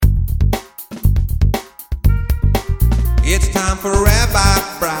time for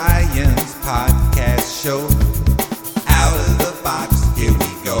Rabbi Brian's podcast show. Out of the box, here we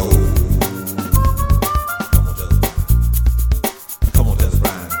go. Come on, tell us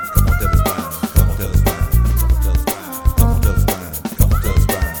Brian. Come on, tell us Brian. Come on, tell us Brian. Come on, tell us Brian. Come on, tell us Brian. Come on, tell us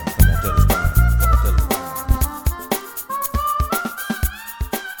Brian. Come on, tell us Brian. Come on, tell us Brian.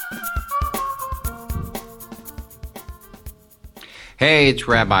 Hey, it's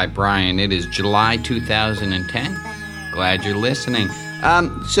Rabbi Brian. It is July 2010. Glad you're listening.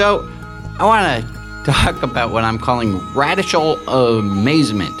 So I want to talk about what I'm calling radish-ical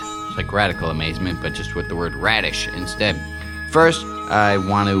amazement. It's like radical amazement, but just with the word radish instead. First, I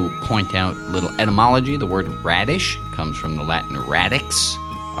want to point out a little etymology. The word radish comes from the Latin radix,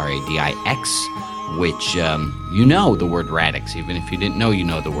 R-A-D-I-X, which you know the word radix. Even if you didn't know, you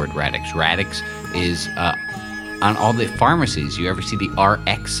know the word radix. Radix is on all the pharmacies. You ever see the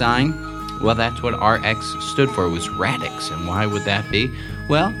RX sign? Well, that's what RX stood for, was radix. And why would that be?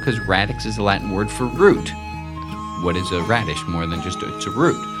 Well, because radix is a Latin word for root. What is a radish more than just it's a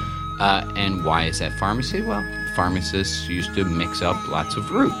root? And why is that pharmacy? Well, pharmacists used to mix up lots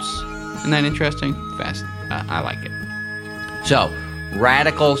of roots. Isn't that interesting? Fast. I like it. So,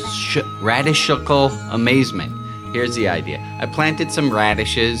 radish-ical amazement. Here's the idea. I planted some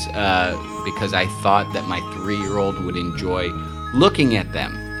radishes because I thought that my 3-year-old would enjoy looking at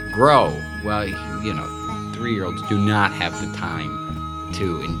them grow. Well, you know, 3-year-olds do not have the time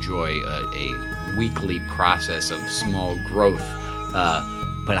to enjoy a weekly process of small growth,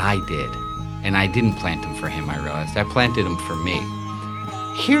 but I did. And I didn't plant them for him, I realized. I planted them for me.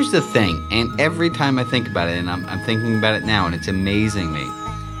 Here's the thing, and every time I think about it, and I'm thinking about it now, and it's amazing me.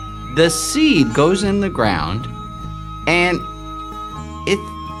 The seed goes in the ground, and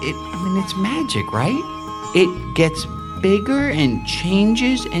it's magic, right? It gets bigger and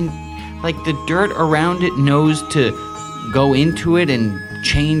changes, and like the dirt around it knows to go into it and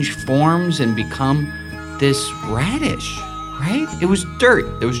change forms and become this radish, right? It was dirt.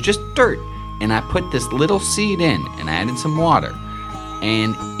 It was just dirt. And I put this little seed in and I added some water,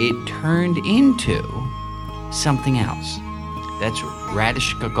 and it turned into something else. That's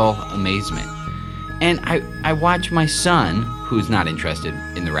radish-ical amazement. And I watch my son, who's not interested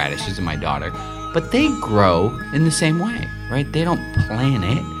in the radishes, and my daughter, but they grow in the same way, right? They don't plan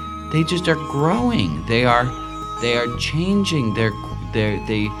it. They just are growing. They are changing. They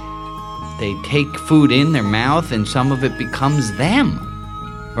take food in their mouth, and some of it becomes them,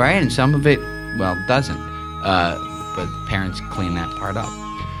 right? And some of it, well, doesn't. But parents clean that part up.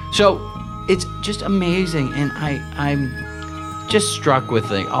 So it's just amazing, and I'm just struck with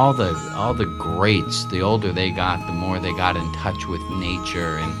like all the greats. The older they got, the more they got in touch with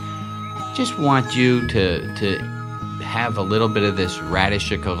nature, and just want you to have a little bit of this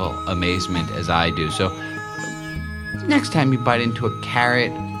radish-ical amazement as I do. So next time you bite into a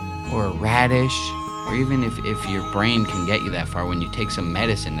carrot or a radish, or even if your brain can get you that far, when you take some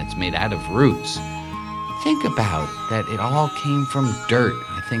medicine that's made out of roots, think about that it all came from dirt.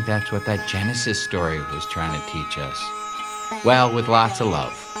 I think that's what that Genesis story was trying to teach us. Well, with lots of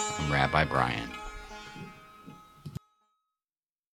love, I'm Rabbi Brian.